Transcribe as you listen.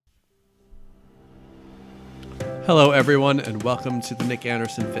Hello, everyone, and welcome to the Nick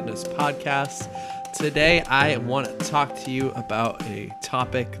Anderson Fitness Podcast. Today, I want to talk to you about a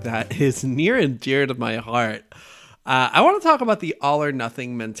topic that is near and dear to my heart. I want to talk about the all or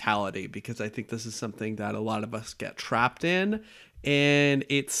nothing mentality because I think this is something that a lot of us get trapped in, and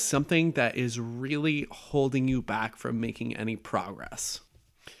it's something that is really holding you back from making any progress.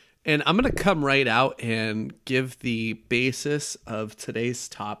 And I'm going to come right out and give the basis of today's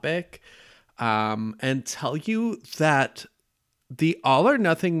topic and tell you that the all or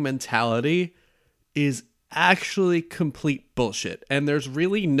nothing mentality is actually complete bullshit. And there's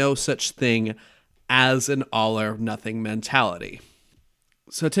really no such thing as an all or nothing mentality.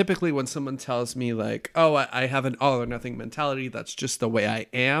 So typically when someone tells me like, oh, I have an all or nothing mentality, that's just the way I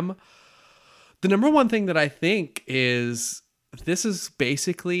am. The number one thing that I think is this is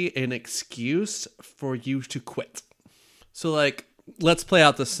basically an excuse for you to quit. So like, let's play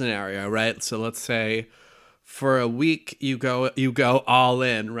out the scenario, right? So let's say for a week you go all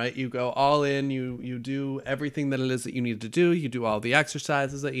in, right? You go all in, you do everything that it is that you need to do. You do all the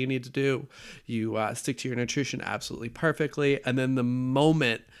exercises that you need to do. You stick to your nutrition absolutely perfectly. And then the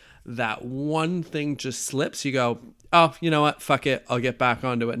moment that one thing just slips, you go, oh, you know what? Fuck it. I'll get back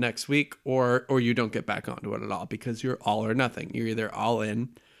onto it next week. Or you don't get back onto it at all because you're all or nothing. You're either all in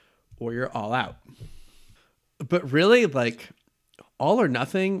or you're all out. But really, like, all or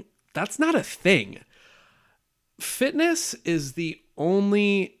nothing, that's not a thing. Fitness is the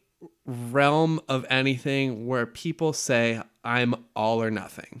only realm of anything where people say, I'm all or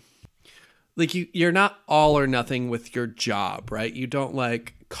nothing. Like you're not all or nothing with your job, right? You don't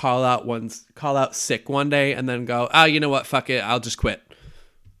like call out sick one day and then go, oh, you know what? Fuck it. I'll just quit.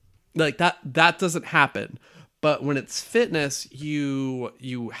 Like that doesn't happen. But when it's fitness,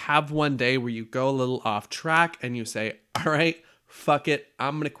 you have one day where you go a little off track and you say, all right, fuck it,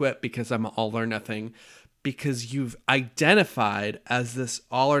 I'm going to quit because I'm all or nothing. Because you've identified as this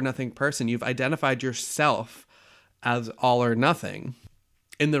all or nothing person. You've identified yourself as all or nothing.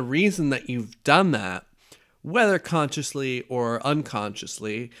 And the reason that you've done that, whether consciously or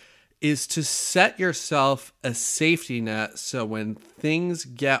unconsciously, is to set yourself a safety net so when things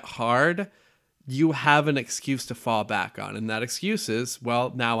get hard, you have an excuse to fall back on. And that excuse is,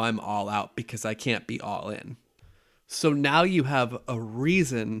 well, now I'm all out because I can't be all in. So now you have a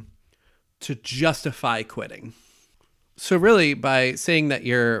reason to justify quitting. So really, by saying that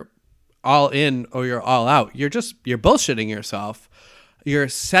you're all in or you're all out, you're bullshitting yourself. You're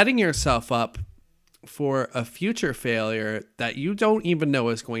setting yourself up for a future failure that you don't even know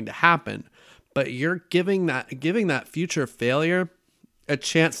is going to happen. But you're giving that future failure a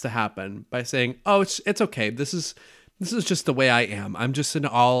chance to happen by saying, oh, it's okay. This is just the way I am. I'm just an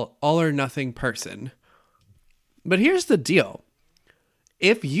all or nothing person. But here's the deal.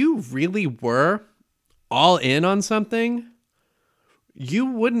 If you really were all in on something, you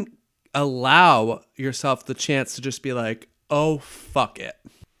wouldn't allow yourself the chance to just be like, oh, fuck it.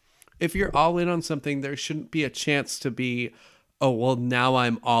 If you're all in on something, there shouldn't be a chance to be, oh, well, now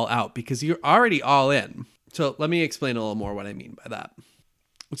I'm all out because you're already all in. So let me explain a little more what I mean by that.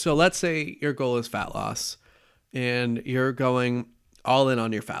 So let's say your goal is fat loss and you're going all in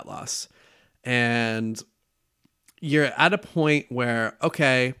on your fat loss. And you're at a point where,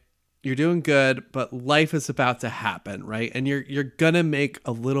 okay, you're doing good, but life is about to happen, right? And you're gonna make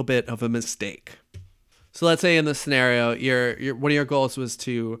a little bit of a mistake. So let's say in this scenario, your one of your goals was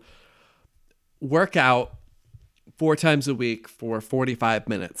to work out 4 times a week for 45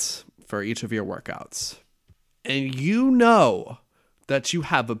 minutes for each of your workouts. And you know that you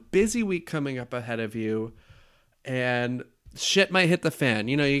have a busy week coming up ahead of you and shit might hit the fan.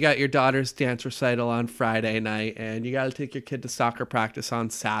 You know, you got your daughter's dance recital on Friday night and you got to take your kid to soccer practice on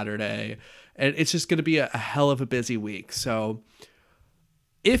Saturday. And it's just going to be a hell of a busy week. So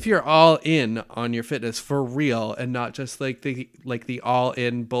if you're all in on your fitness for real and not just like the all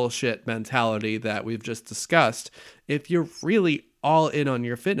in bullshit mentality that we've just discussed, if you're really all in on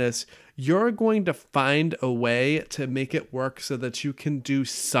your fitness, you're going to find a way to make it work so that you can do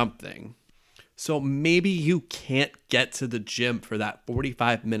something. So maybe you can't get to the gym for that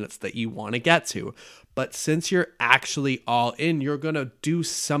 45 minutes that you want to get to. But since you're actually all in, you're going to do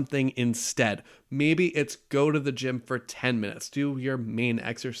something instead. Maybe it's go to the gym for 10 minutes, do your main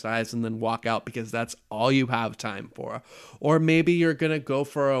exercise and then walk out because that's all you have time for. Or maybe you're going to go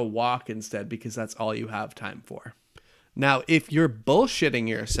for a walk instead because that's all you have time for. Now, if you're bullshitting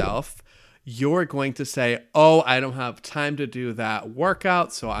yourself, you're going to say, oh, I don't have time to do that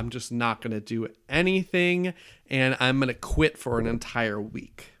workout, so I'm just not going to do anything, and I'm going to quit for an entire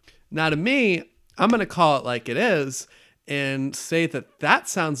week. Now, to me, I'm going to call it like it is and say that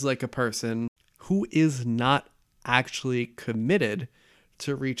sounds like a person who is not actually committed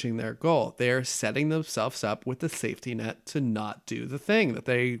to reaching their goal. They are setting themselves up with the safety net to not do the thing that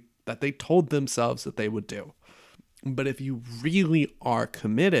they told themselves that they would do. But if you really are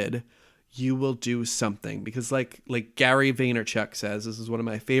committed, you will do something, because like Gary Vaynerchuk says, this is one of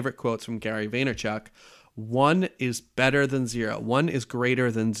my favorite quotes from Gary Vaynerchuk, 1 is better than 0. 1 is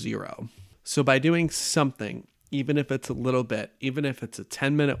greater than 0. So by doing something, even if it's a little bit, even if it's a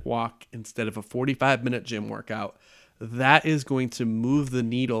 10-minute walk instead of a 45-minute gym workout, that is going to move the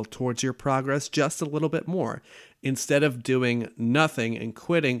needle towards your progress just a little bit more, instead of doing nothing and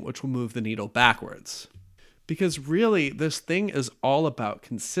quitting, which will move the needle backwards. Because really, this thing is all about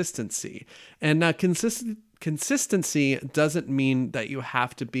consistency. And now consistency doesn't mean that you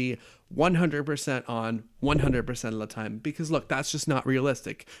have to be 100% on 100% of the time. Because look, that's just not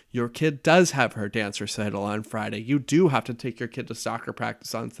realistic. Your kid does have her dance recital on Friday. You do have to take your kid to soccer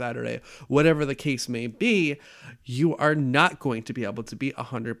practice on Saturday. Whatever the case may be, you are not going to be able to be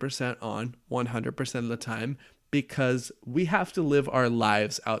 100% on 100% of the time, because we have to live our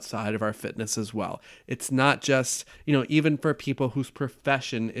lives outside of our fitness as well. It's not just, even for people whose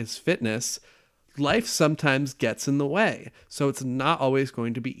profession is fitness, life sometimes gets in the way. So it's not always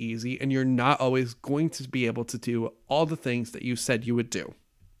going to be easy, and you're not always going to be able to do all the things that you said you would do.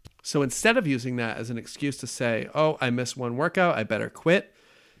 So instead of using that as an excuse to say, oh, I missed one workout, I better quit,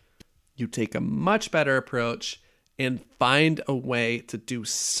 you take a much better approach and find a way to do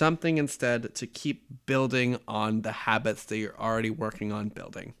something instead to keep building on the habits that you're already working on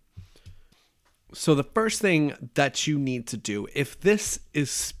building. So the first thing that you need to do, if this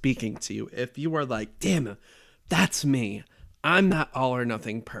is speaking to you, if you are like, damn, that's me, I'm that all or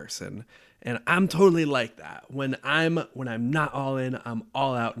nothing person, and I'm totally like that. When I'm not all in, I'm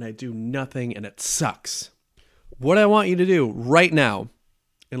all out and I do nothing and it sucks. What I want you to do right now,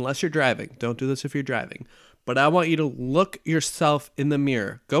 unless you're driving, don't do this if you're driving, but I want you to look yourself in the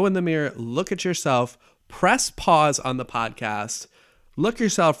mirror. Go in the mirror, look at yourself, press pause on the podcast, look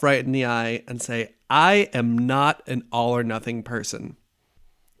yourself right in the eye and say, I am not an all or nothing person.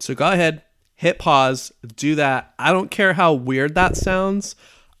 So go ahead, hit pause, do that. I don't care how weird that sounds.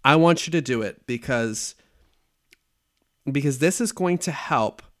 I want you to do it because this is going to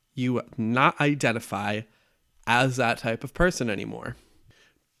help you not identify as that type of person anymore.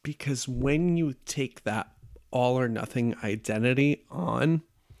 Because when you take that all or nothing identity on,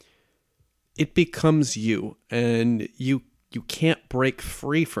 it becomes you, and you can't break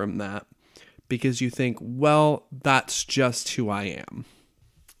free from that because you think, well, that's just who I am.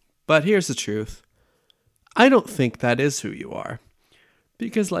 But here's the truth. I don't think that is who you are.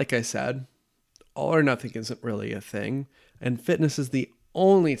 Because like I said, all or nothing isn't really a thing, and fitness is the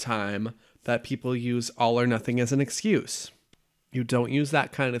only time that people use all or nothing as an excuse. You don't use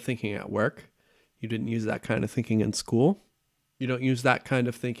that kind of thinking at work. You didn't use that kind of thinking in school. You don't use that kind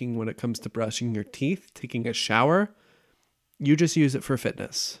of thinking when it comes to brushing your teeth, taking a shower. You just use it for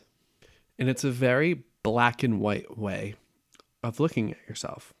fitness. And it's a very black and white way of looking at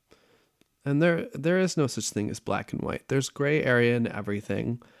yourself. And there is no such thing as black and white. There's gray area in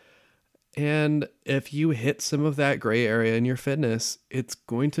everything. And if you hit some of that gray area in your fitness, it's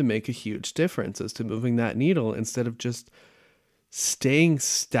going to make a huge difference as to moving that needle instead of just staying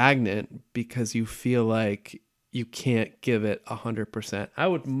stagnant because you feel like you can't give it 100%. I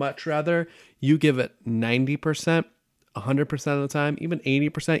would much rather you give it 90%, 100% of the time, even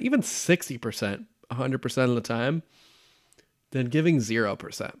 80%, even 60%, 100% of the time, than giving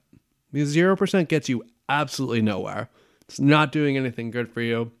 0%. Because 0% gets you absolutely nowhere. It's not doing anything good for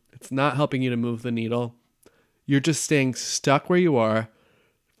you. It's not helping you to move the needle. You're just staying stuck where you are,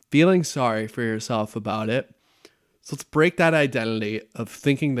 feeling sorry for yourself about it. So let's break that identity of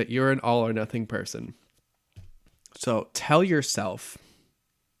thinking that you're an all or nothing person. So tell yourself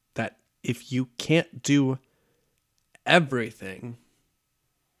that if you can't do everything,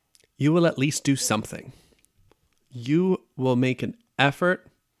 you will at least do something. You will make an effort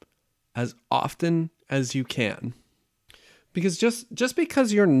as often as you can. Because just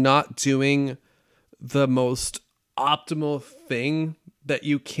because you're not doing the most optimal thing that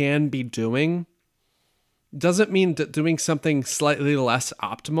you can be doing doesn't mean that doing something slightly less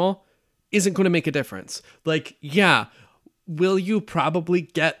optimal isn't going to make a difference. Like, yeah, will you probably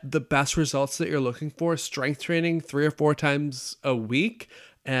get the best results that you're looking for strength training 3 or 4 times a week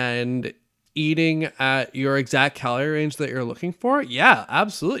and eating at your exact calorie range that you're looking for? Yeah,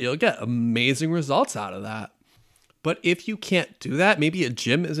 absolutely. You'll get amazing results out of that. But if you can't do that, maybe a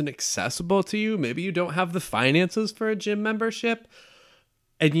gym isn't accessible to you, maybe you don't have the finances for a gym membership,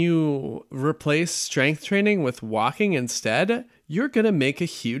 and you replace strength training with walking instead, you're going to make a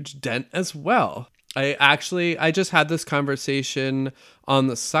huge dent as well. I just had this conversation on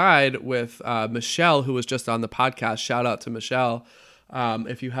the side with Michelle, who was just on the podcast. Shout out to Michelle.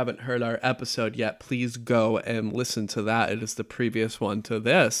 If you haven't heard our episode yet, please go and listen to that. It is the previous one to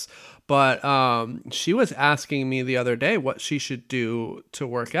this. But she was asking me the other day what she should do to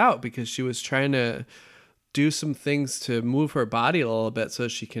work out, because she was trying to do some things to move her body a little bit so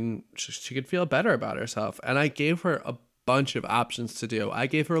she could feel better about herself. And I gave her a bunch of options to do. I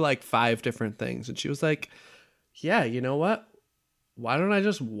gave her like 5 different things, and she was like, "Yeah, you know what? Why don't I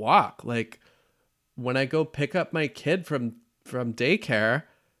just walk? Like, when I go pick up my kid from daycare,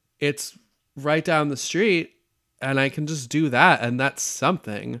 it's right down the street, and I can just do that, and that's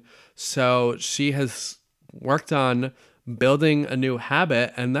something." So she has worked on building a new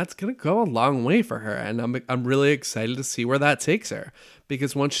habit, and that's going to go a long way for her, and I'm really excited to see where that takes her,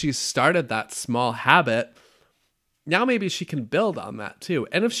 because once she's started that small habit, now maybe she can build on that too.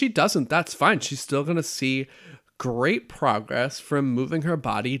 And if she doesn't, that's fine. She's still going to see great progress from moving her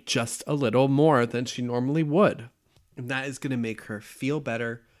body just a little more than she normally would. And that is going to make her feel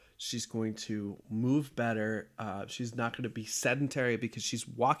better. She's going to move better. She's not going to be sedentary because she's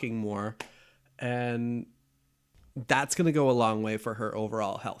walking more. And that's going to go a long way for her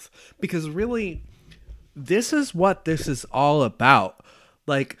overall health. Because really, this is what this is all about.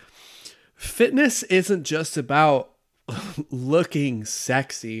 Like, fitness isn't just about looking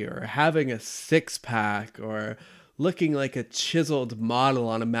sexy or having a 6-pack or looking like a chiseled model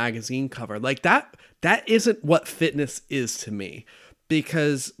on a magazine cover. Like that isn't what fitness is to me.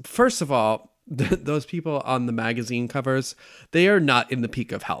 Because first of all, those people on the magazine covers, they are not in the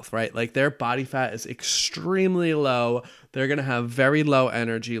peak of health, right? Like their body fat is extremely low. They're going to have very low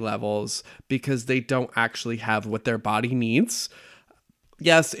energy levels because they don't actually have what their body needs.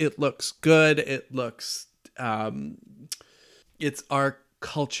 Yes, it looks good. It looks, it's our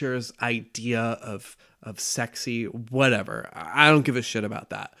culture's idea of sexy, whatever. I don't give a shit about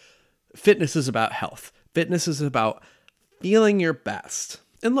that. Fitness is about health. Fitness is about feeling your best.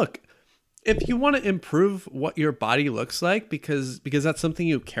 And look, if you want to improve what your body looks like because that's something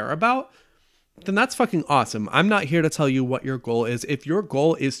you care about, then that's fucking awesome. I'm not here to tell you what your goal is. If your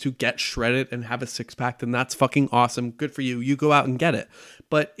goal is to get shredded and have a 6-pack, then that's fucking awesome. Good for you. You go out and get it.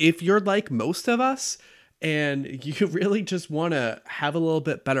 But if you're like most of us and you really just want to have a little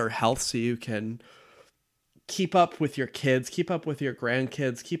bit better health so you can keep up with your kids, keep up with your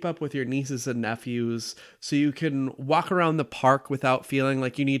grandkids, keep up with your nieces and nephews, so you can walk around the park without feeling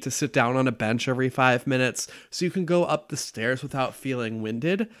like you need to sit down on a bench every 5 minutes, so you can go up the stairs without feeling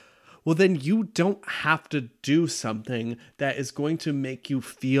winded, well, then you don't have to do something that is going to make you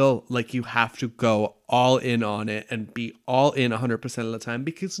feel like you have to go all in on it and be all in 100% of the time,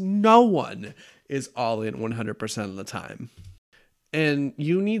 because no one is all in 100% of the time. And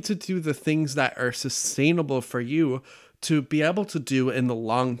you need to do the things that are sustainable for you to be able to do in the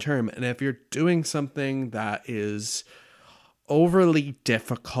long term. And if you're doing something that is overly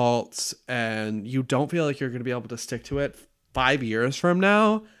difficult and you don't feel like you're going to be able to stick to it 5 years from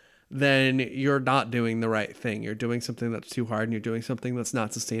now, then you're not doing the right thing. You're doing something that's too hard and you're doing something that's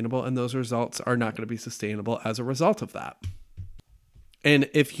not sustainable. And those results are not going to be sustainable as a result of that. And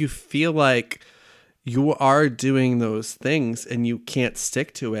if you feel like you are doing those things and you can't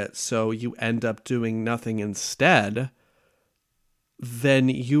stick to it, so you end up doing nothing instead, then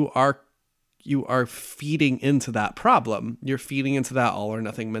you are feeding into that problem. You're feeding into that all or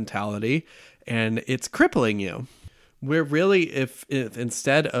nothing mentality, and it's crippling you. Where really, if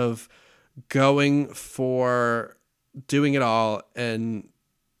instead of going for doing it all and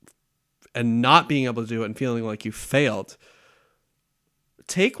not being able to do it and feeling like you failed,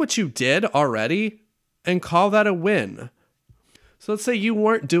 take what you did already and call that a win. So let's say you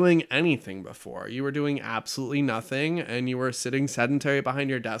weren't doing anything before. You were doing absolutely nothing and you were sitting sedentary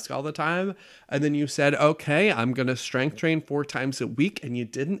behind your desk all the time. And then you said, okay, I'm going to strength train 4 times a week, and you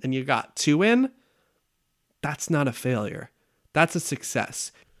didn't, and you got 2 in. That's not a failure. That's a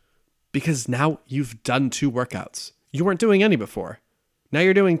success. Because now you've done 2 workouts. You weren't doing any before. Now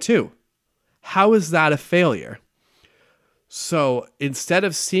you're doing 2. How is that a failure? So instead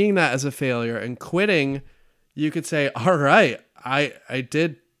of seeing that as a failure and quitting, you could say, all right, I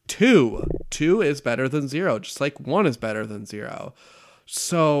did 2. 2 is better than 0, just like 1 is better than 0.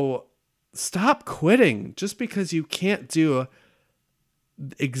 So stop quitting just because you can't do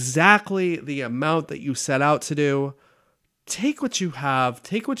exactly the amount that you set out to do. Take what you have,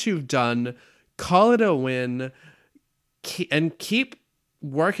 take what you've done, call it a win, and keep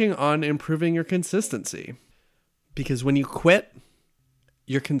working on improving your consistency. Because when you quit,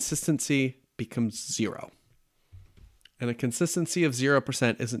 your consistency becomes 0. And a consistency of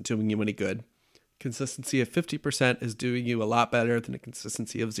 0% isn't doing you any good. Consistency of 50% is doing you a lot better than a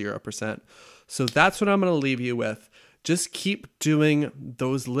consistency of 0%. So that's what I'm going to leave you with. Just keep doing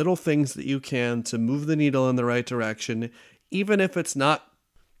those little things that you can to move the needle in the right direction, even if it's not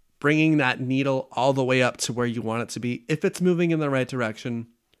bringing that needle all the way up to where you want it to be. If it's moving in the right direction,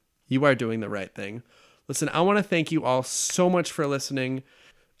 you are doing the right thing. Listen, I want to thank you all so much for listening.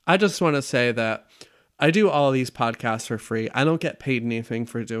 I just want to say that I do all of these podcasts for free. I don't get paid anything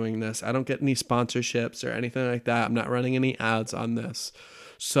for doing this. I don't get any sponsorships or anything like that. I'm not running any ads on this.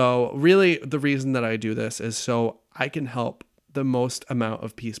 So really, the reason that I do this is so I can help the most amount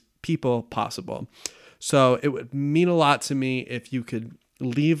of people possible. So it would mean a lot to me if you could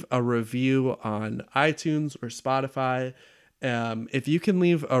leave a review on iTunes or Spotify. If you can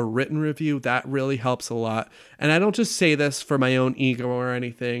leave a written review, that really helps a lot. And I don't just say this for my own ego or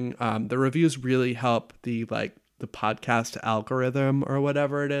anything. The reviews really help the podcast algorithm or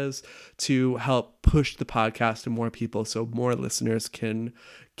whatever it is to help push the podcast to more people, so more listeners can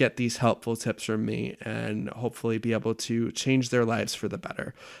get these helpful tips from me and hopefully be able to change their lives for the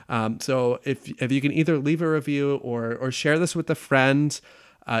better. So if you can either leave a review or share this with a friend,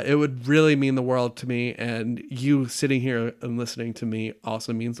 it would really mean the world to me, and you sitting here and listening to me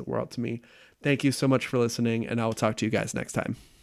also means the world to me. Thank you so much for listening, and I will talk to you guys next time.